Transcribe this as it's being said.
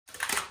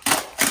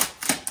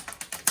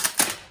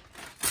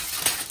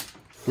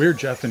We're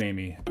Jeff and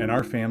Amy, and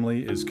our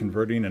family is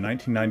converting a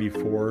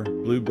 1994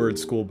 Bluebird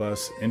school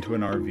bus into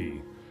an RV.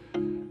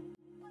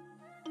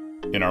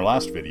 In our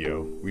last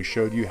video, we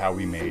showed you how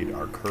we made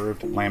our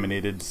curved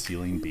laminated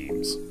ceiling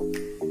beams.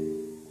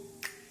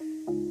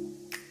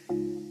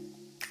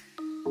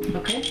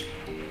 Okay.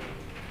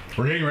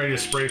 We're getting ready to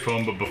spray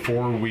foam, but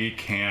before we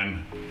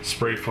can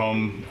spray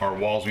foam our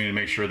walls, we need to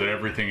make sure that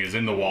everything is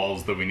in the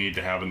walls that we need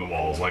to have in the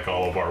walls, like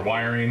all of our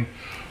wiring.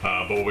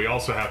 But what we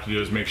also have to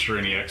do is make sure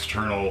any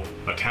external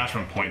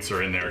attachment points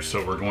are in there.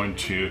 So we're going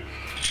to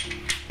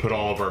put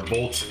all of our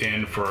bolts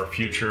in for our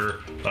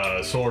future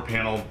solar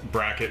panel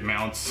bracket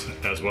mounts,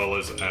 as well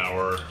as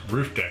our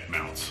roof deck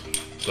mounts.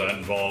 So that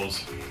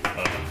involves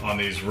on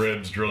these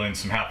ribs drilling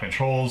some 1/2-inch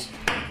holes.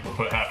 We'll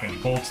put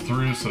 1/2-inch bolts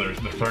through so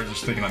the threads are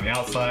sticking on the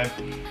outside,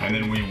 and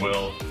then we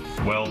will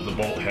weld the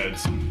bolt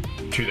heads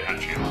to the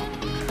hatch channel.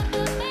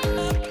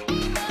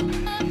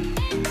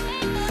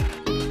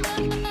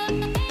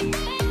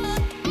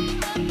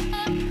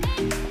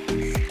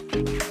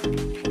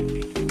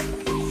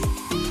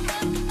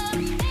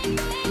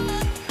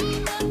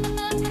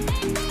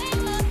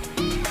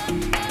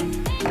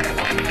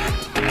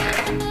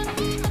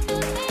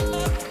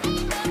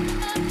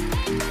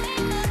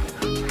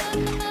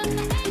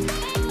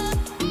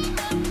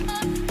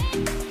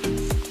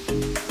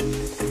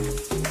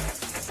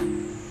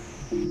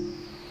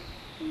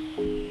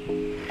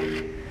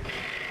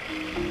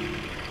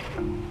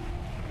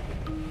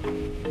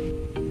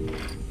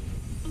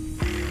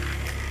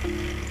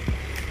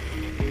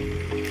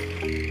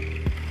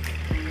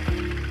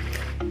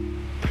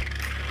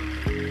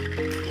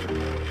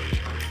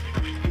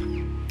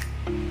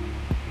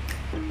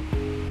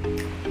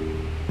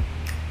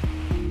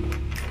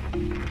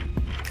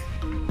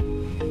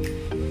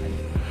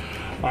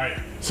 All right,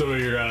 so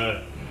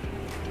we're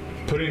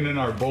putting in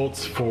our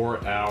bolts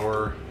for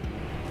our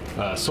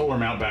solar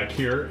mount back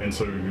here, and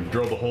so we've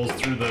drilled the holes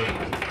through the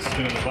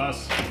skin of the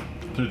bus,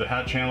 through the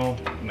hat channel.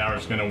 Now we're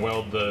just going to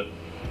weld the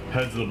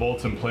heads of the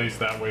bolts in place.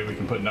 That way we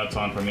can put nuts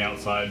on from the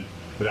outside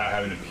without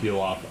having to peel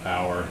off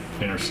our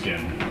inner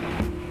skin.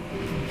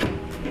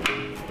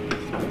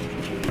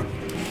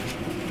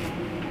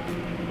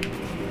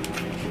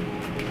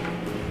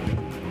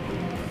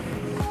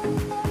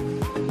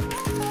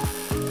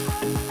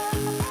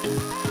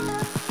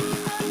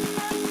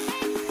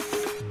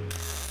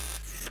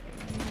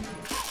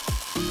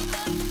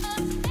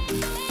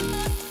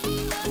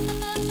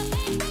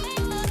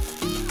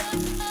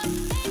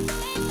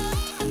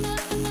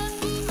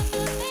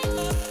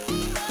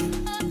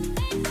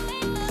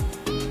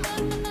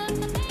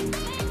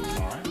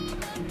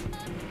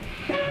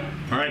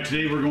 Alright,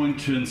 today we're going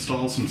to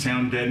install some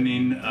sound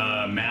deadening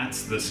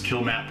mats. This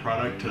Kilmat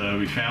product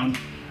we found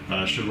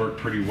should work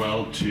pretty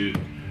well to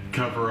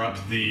cover up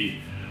the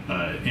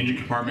engine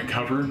compartment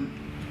cover.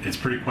 It's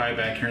pretty quiet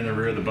back here in the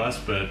rear of the bus,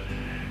 but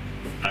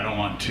I don't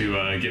want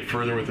to get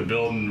further with the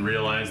build and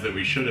realize that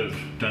we should have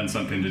done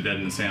something to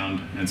deaden the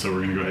sound, and so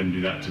we're going to go ahead and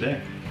do that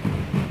today.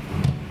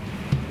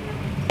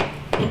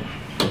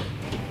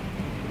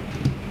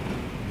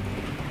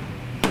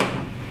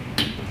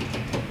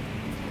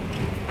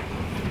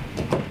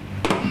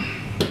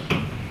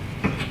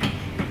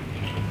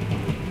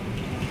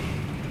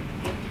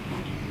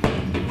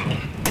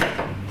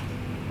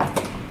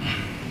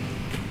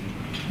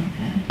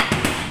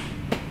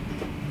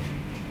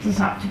 Does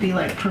it have to be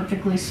like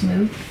perfectly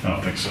smooth? I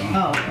don't think so.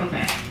 Oh,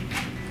 okay.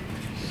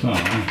 So,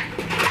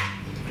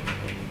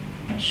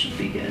 that should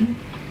be good.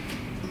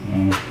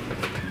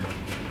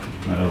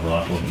 I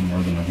overlap a little bit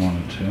more than I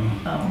wanted to.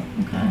 Oh,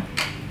 okay.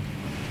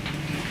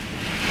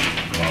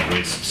 A lot of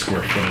waste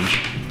square footage.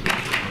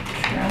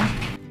 Yeah.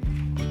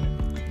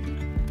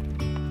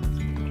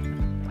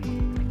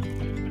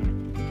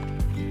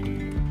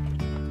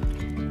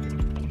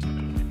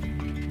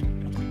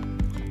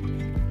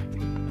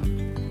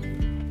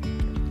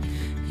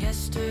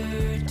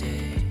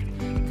 Yesterday,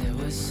 there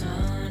was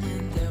sun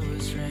and there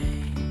was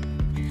rain,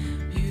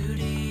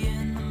 beauty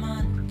in the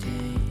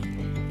mundane.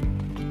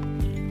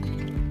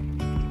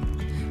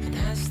 And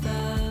as the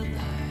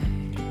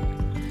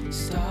light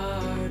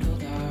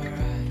startled our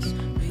eyes,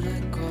 we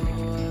let go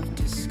of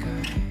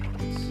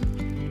disguise.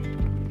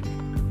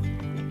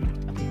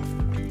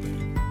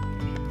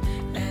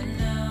 And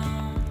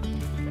now,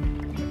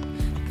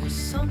 there's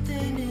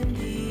something in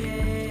the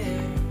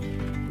air,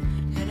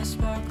 and a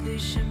sparkly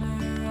shimmer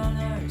on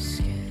our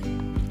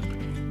skin,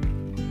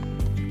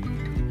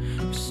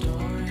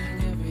 restoring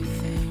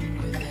everything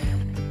within.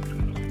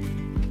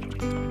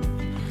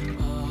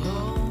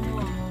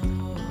 Oh,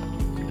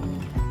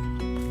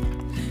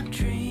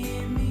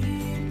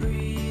 dreamy,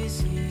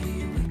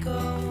 breezy we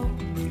go,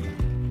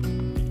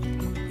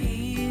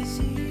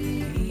 easy,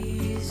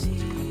 easy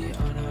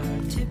on our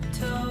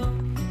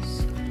tiptoes,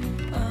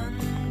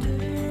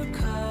 undercover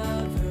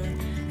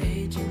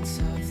agents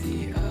of the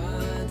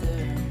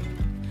other,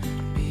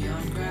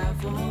 beyond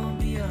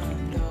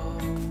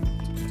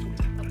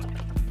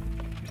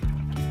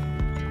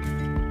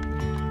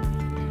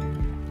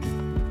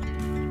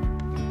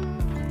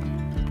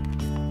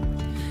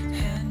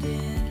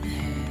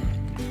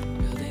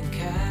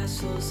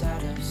pencils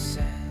out of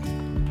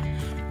sand,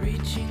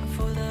 reaching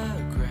for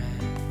the grand.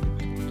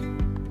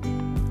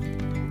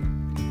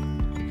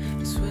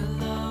 As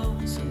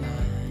willows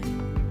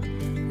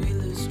align, we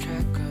lose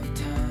track of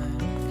time.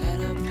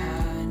 Head up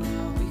high,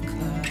 now we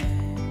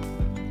climb.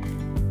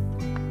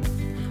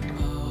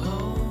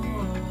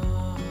 Oh,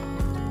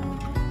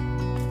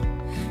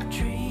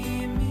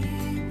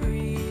 dreamy,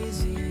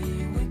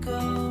 breezy, we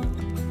go.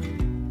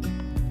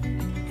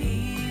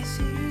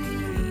 Easy,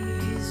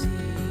 easy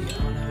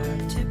on our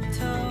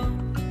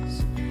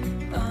tiptoes.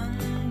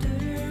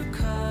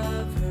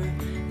 Undercover,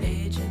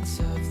 agents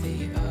of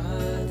the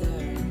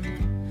other.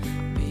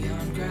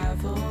 Beyond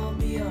gravel,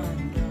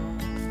 beyond dawn.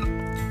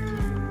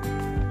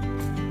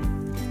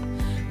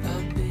 A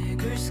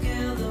bigger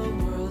scale, the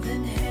world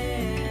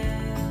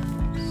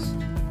inhales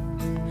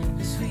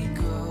as we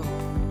go.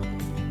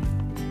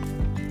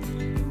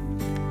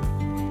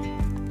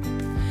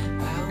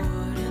 I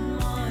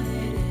wouldn't want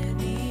it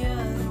any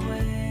other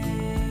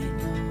way,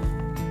 no.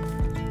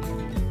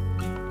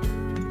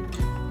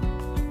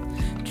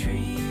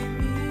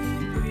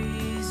 Dreamy,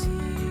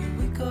 breezy,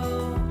 we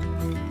go.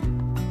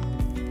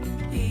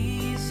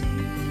 Easy,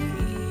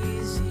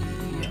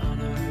 easy on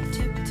our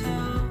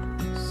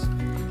tiptoes.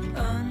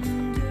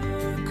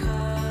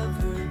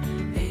 Undercover,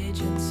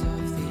 agents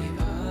of the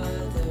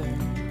other.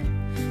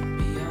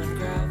 Beyond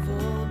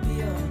gravel,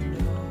 beyond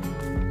dawn.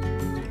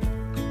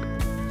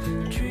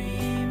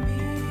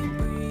 Dreamy,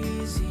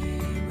 breezy,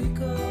 we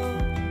go.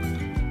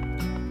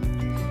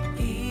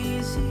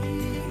 Easy,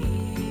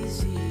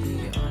 easy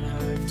on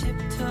our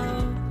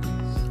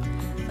tiptoes.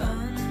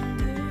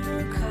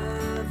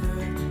 Undercover,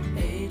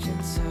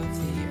 agents of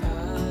the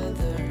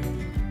other.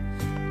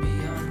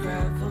 Beyond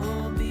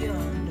gravel,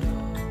 beyond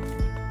dawn.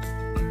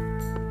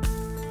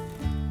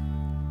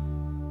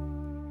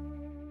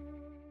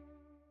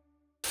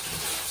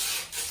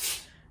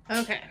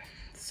 Okay,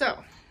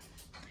 so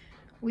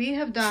we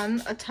have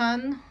done a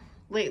ton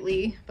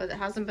lately, but it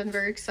hasn't been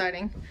very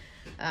exciting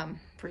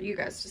for you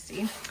guys to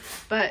see.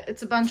 But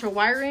it's a bunch of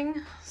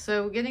wiring,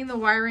 so getting the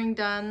wiring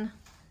done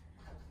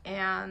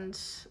and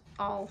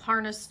all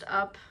harnessed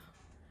up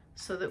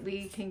so that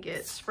we can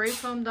get spray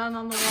foam done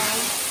on the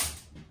walls.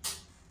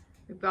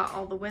 We've got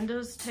all the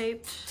windows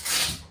taped.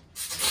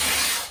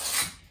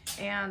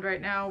 And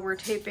right now we're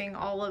taping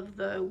all of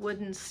the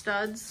wooden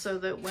studs so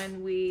that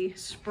when we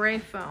spray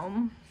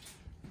foam,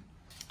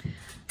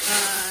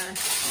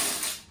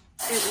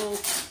 it will,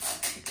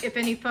 if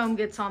any foam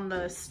gets on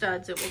the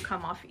studs, it will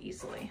come off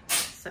easily.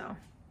 So,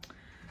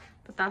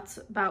 but that's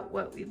about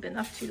what we've been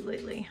up to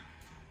lately.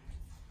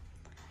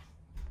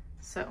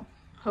 So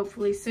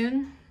hopefully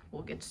soon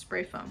we'll get to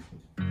spray foam.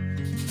 You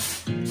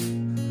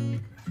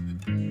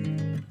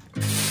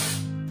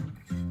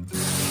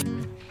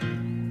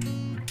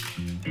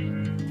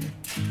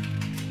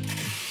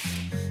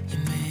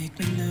make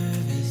me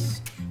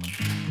nervous.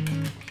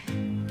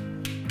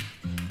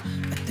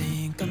 I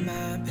think I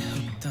might be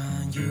hooked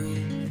on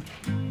you.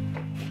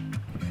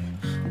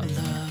 I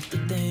love the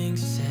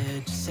things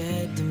you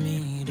said to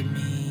me.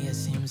 It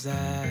seems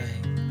like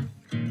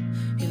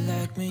you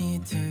like me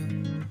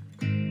too.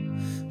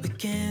 We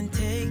can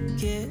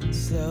take it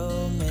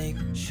slow, make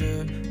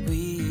sure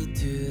we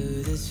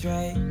do this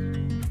right.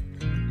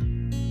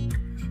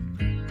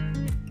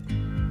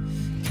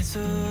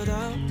 Canceled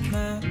all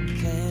my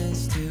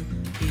plans to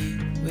be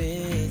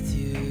with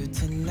you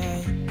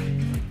tonight.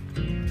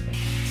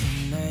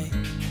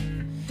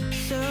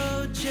 So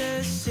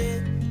just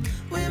sit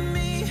with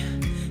me,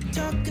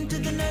 talking to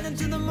the night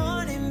until the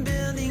morning,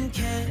 building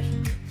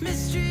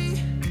chemistry.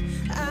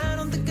 I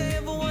don't think I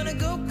ever wanna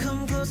go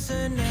come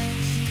closer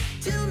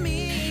next to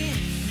me.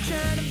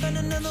 Trying to find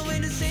another way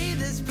to say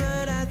this,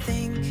 but I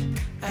think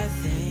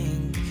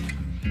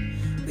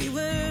we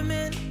were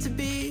meant to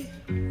be.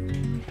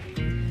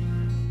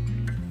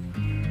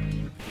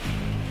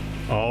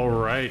 All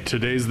right,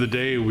 today's the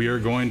day we are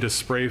going to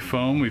spray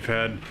foam. We've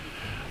had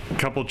a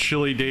couple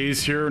chilly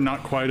days here,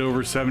 not quite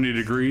over 70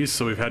 degrees,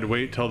 so we've had to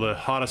wait till the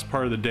hottest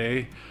part of the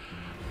day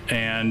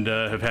and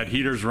have had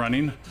heaters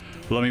running.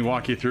 Let me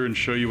walk you through and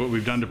show you what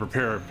we've done to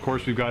prepare. Of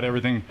course, we've got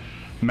everything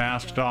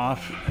masked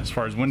off as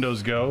far as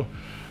windows go,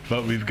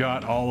 but we've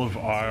got all of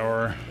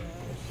our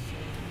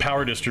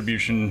power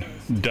distribution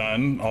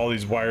done. All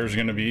these wires are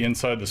going to be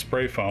inside the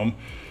spray foam.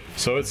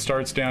 So it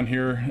starts down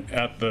here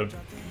at the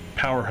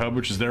power hub,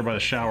 which is there by the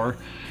shower.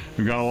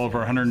 We've got all of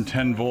our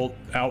 110 volt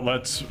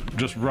outlets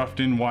just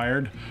roughed in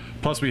wired.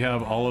 Plus we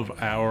have all of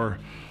our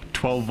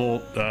 12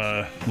 volt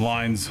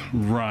lines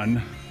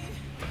run.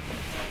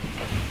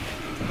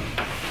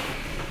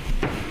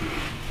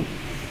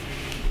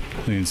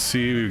 You can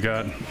see we've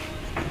got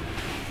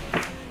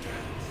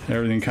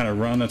everything kind of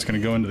run. That's going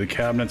to go into the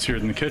cabinets here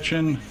in the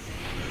kitchen.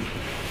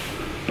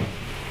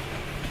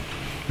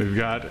 We've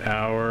got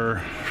our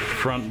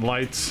front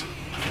lights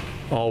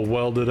all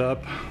welded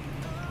up.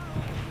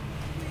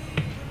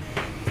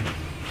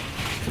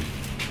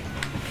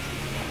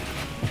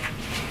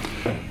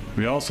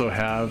 We also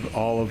have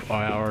all of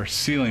our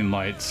ceiling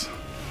lights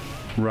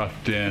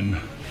roughed in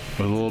with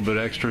a little bit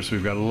extra, so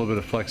we've got a little bit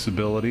of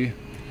flexibility.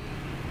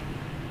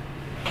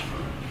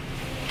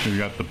 We've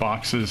got the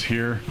boxes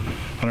here,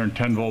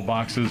 110 volt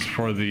boxes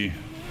for the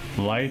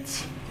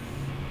lights,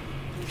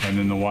 and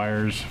then the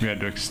wires we had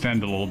to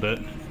extend a little bit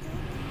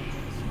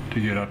to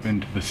get up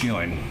into the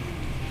ceiling.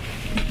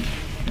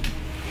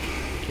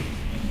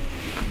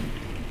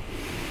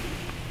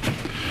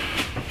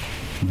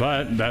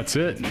 But that's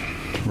it.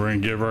 We're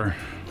gonna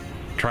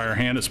try our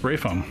hand at spray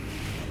foam.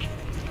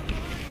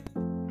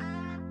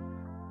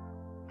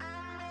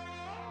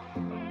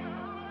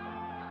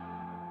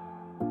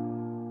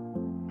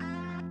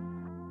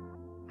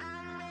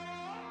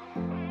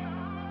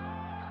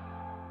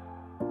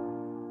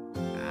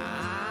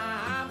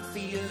 I'm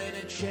feeling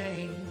a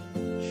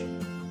change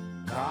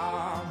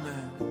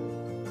coming.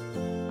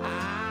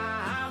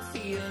 I'm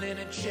feeling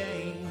a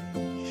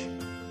change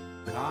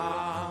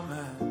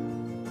coming.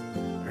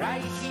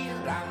 Right here,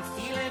 I'm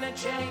feeling a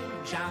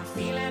change. I'm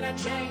feeling a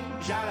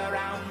change all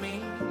around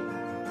me.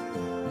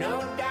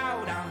 No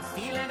doubt, I'm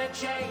feeling a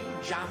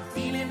change. I'm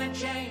feeling a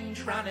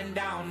change running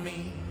down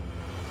me.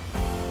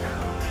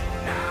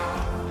 Now,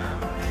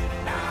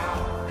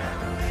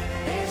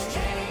 there's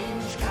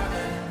change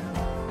coming.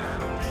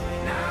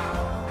 Now,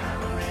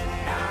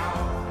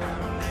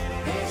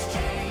 there's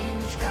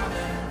change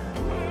coming.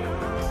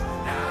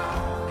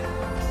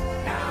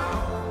 Now,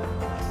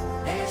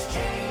 there's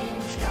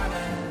change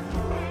coming.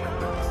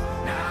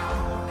 Now,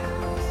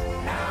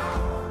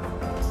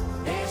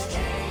 there's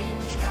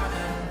change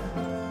coming.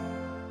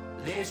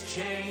 There's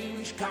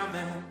change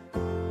coming.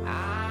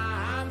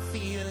 I'm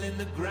feeling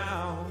the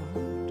ground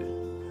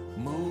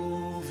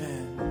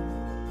moving.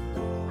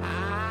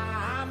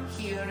 I'm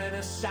hearing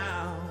a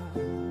sound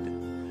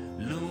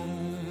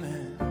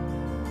looming.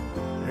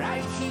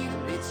 Right here,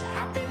 it's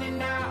happening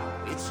now.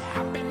 It's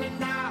happening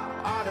now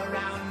all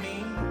around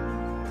me.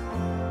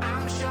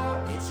 I'm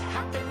sure it's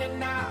happening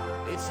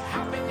now. It's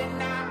happening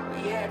now.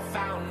 Yeah, it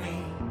found me.